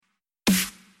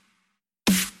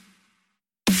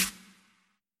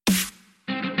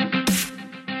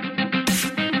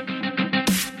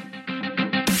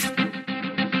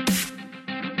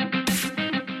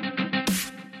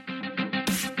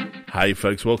Hey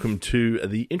folks, welcome to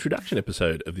the introduction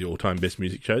episode of the All-Time Best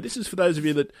Music Show. This is for those of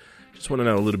you that just want to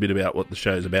know a little bit about what the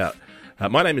show's about.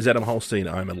 My name is Adam Holstein.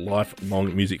 I'm a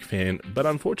lifelong music fan, but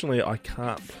unfortunately I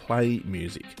can't play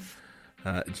music.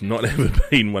 It's not ever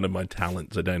been one of my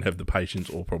talents. I don't have the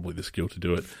patience or probably the skill to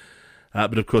do it.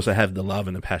 But of course I have the love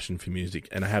and the passion for music,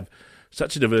 and I have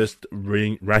such a diverse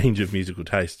range of musical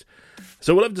taste.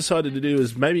 So what I've decided to do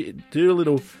is maybe do a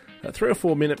little 3 or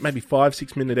 4 minute, maybe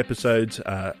 5-6 minute episodes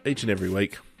each and every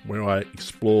week where I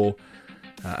explore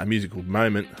a musical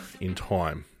moment in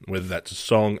time, whether that's a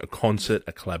song, a concert,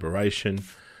 a collaboration,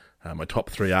 my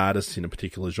top 3 artists in a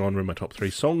particular genre, my top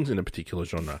 3 songs in a particular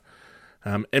genre,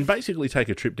 and basically take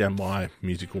a trip down my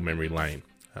musical memory lane.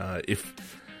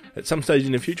 If at some stage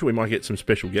in the future we might get some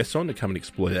special guests on to come and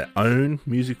explore their own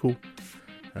musical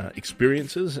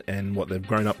experiences and what they've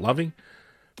grown up loving.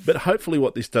 But hopefully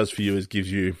what this does for you is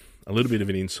gives you a little bit of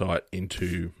an insight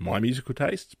into my musical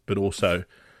tastes, but also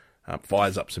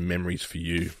fires up some memories for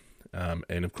you.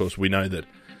 And of course, we know that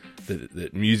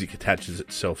music attaches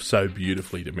itself so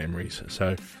beautifully to memories.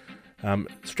 So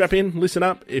strap in, listen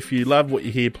up. If you love what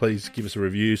you hear, please give us a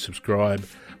review, subscribe,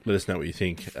 let us know what you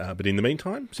think. But in the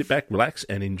meantime, sit back, relax,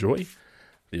 and enjoy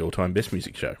the All-Time Best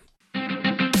Music Show.